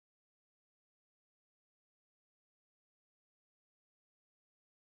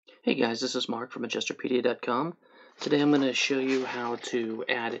Hey guys, this is Mark from Adjusterpedia.com. Today I'm going to show you how to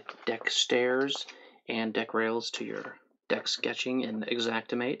add deck stairs and deck rails to your deck sketching in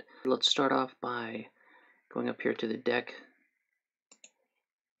Xactimate. Let's start off by going up here to the deck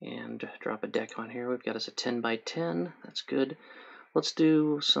and drop a deck on here. We've got us a 10 by 10. That's good. Let's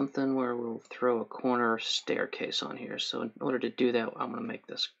do something where we'll throw a corner staircase on here. So in order to do that, I'm going to make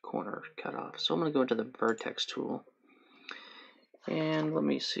this corner cut off. So I'm going to go into the vertex tool. And let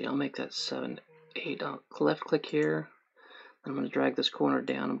me see, I'll make that 7, 8. I'll left click here. I'm going to drag this corner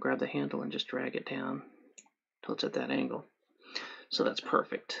down and grab the handle and just drag it down until it's at that angle. So that's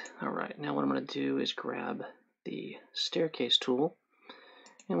perfect. Alright, now what I'm going to do is grab the staircase tool.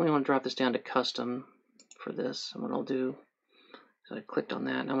 And we want to drop this down to custom for this. And what I'll do is I clicked on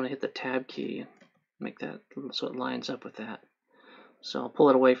that and I'm going to hit the tab key and make that so it lines up with that. So I'll pull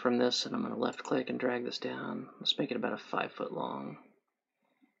it away from this and I'm going to left click and drag this down. Let's make it about a 5 foot long.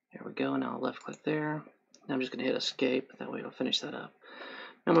 There we go. Now I'll left click there. Now I'm just going to hit escape. That way it'll finish that up.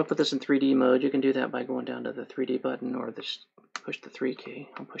 Now I'm going to put this in 3D mode. You can do that by going down to the 3D button or just push the 3 key.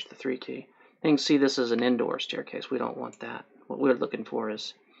 I'll push the 3 key. And you can see this is an indoor staircase. We don't want that. What we're looking for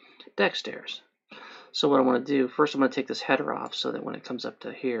is deck stairs. So what I want to do, first I'm going to take this header off so that when it comes up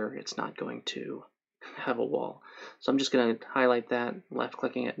to here, it's not going to have a wall. So I'm just going to highlight that, left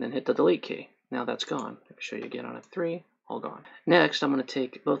clicking it, and then hit the delete key. Now that's gone. Let me show you again on F3, all gone. Next, I'm going to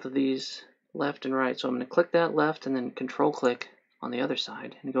take both of these left and right. So I'm going to click that left and then control click on the other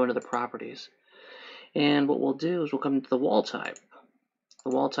side and go into the properties. And what we'll do is we'll come into the wall type.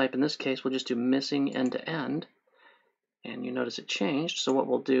 The wall type in this case, we'll just do missing end to end. And you notice it changed. So what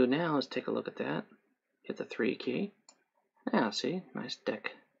we'll do now is take a look at that. Hit the 3 key. Yeah, see, nice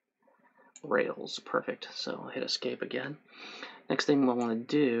deck rails, perfect. So I'll hit escape again. Next thing I want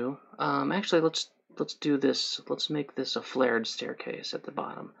to do, actually let's do this. Let's make this a flared staircase at the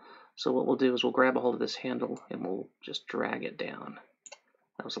bottom. So what we'll do is we'll grab a hold of this handle and we'll just drag it down.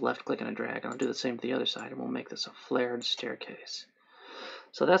 That was a left click and a drag. I'll do the same to the other side and we'll make this a flared staircase.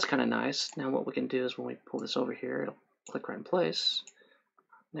 So that's kind of nice. Now what we can do is when we pull this over here, it'll click right in place.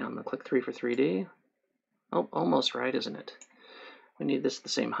 Now I'm going to click 3 for 3D. Oh, almost right, isn't it? We need this the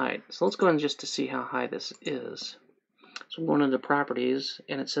same height. So let's go in just to see how high this is. So we're going into properties,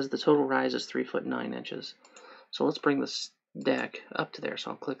 and it says the total rise is 3 foot 9 inches. So let's bring this deck up to there.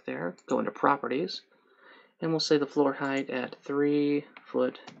 So I'll click there, go into properties, and we'll say the floor height at 3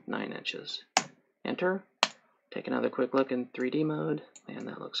 foot 9 inches. Enter. Take another quick look in 3D mode, and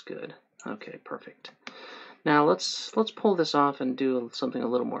that looks good. Okay, perfect. Now let's pull this off and do something a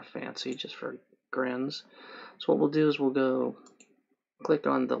little more fancy, just for grins. So what we'll do is we'll go click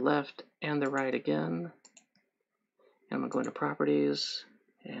on the left and the right again. And I'm going to go into properties.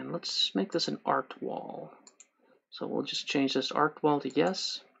 And let's make this an arced wall. So we'll just change this arced wall to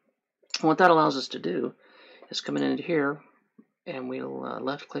yes. And what that allows us to do is come in here and we'll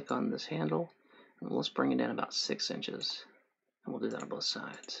left click on this handle. And let's bring it down about 6 inches. And we'll do that on both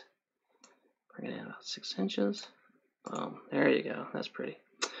sides. Bring it down about 6 inches. Boom. There you go. That's pretty.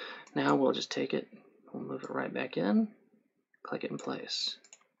 Now we'll just take it. We'll move it right back in. Click it in place.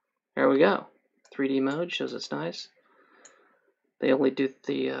 There we go. 3D mode shows it's nice. They only do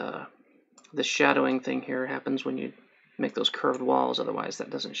the shadowing thing here happens when you make those curved walls. Otherwise,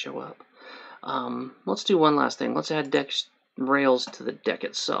 that doesn't show up. Let's do one last thing. Let's add deck rails to the deck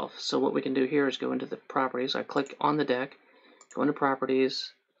itself. So what we can do here is go into the properties. I click on the deck, go into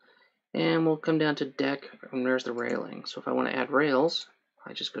properties, and we'll come down to deck, and there's the railing. So if I want to add rails,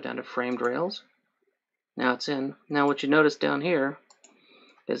 I just go down to framed rails. Now it's in. Now what you notice down here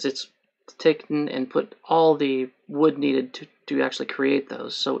is it's taken and put all the wood needed to actually create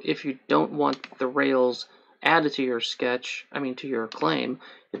those. So if you don't want the rails added to your sketch, to your claim,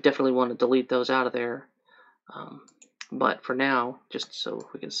 you definitely want to delete those out of there. But for now, just so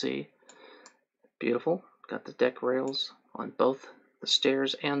we can see, beautiful. Got the deck rails on both the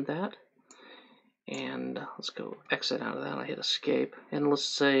stairs and that. And let's go exit out of that. I hit escape. And let's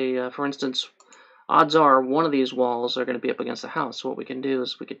say, for instance, odds are one of these walls are going to be up against the house. So what we can do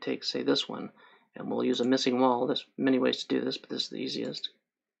is we could take, say, this one, and we'll use a missing wall. There's many ways to do this, but this is the easiest.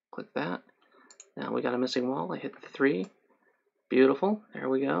 Click that. Now we got a missing wall. I hit the 3. Beautiful. There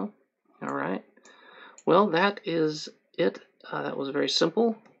we go. All right. Well, that is it. That was very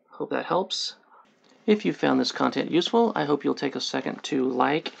simple. Hope that helps. If you found this content useful, I hope you'll take a second to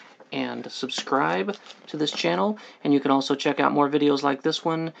like and subscribe to this channel. And you can also check out more videos like this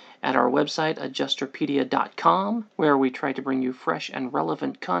one at our website, Adjusterpedia.com, where we try to bring you fresh and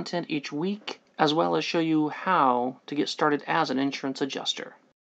relevant content each week, as well as show you how to get started as an insurance adjuster.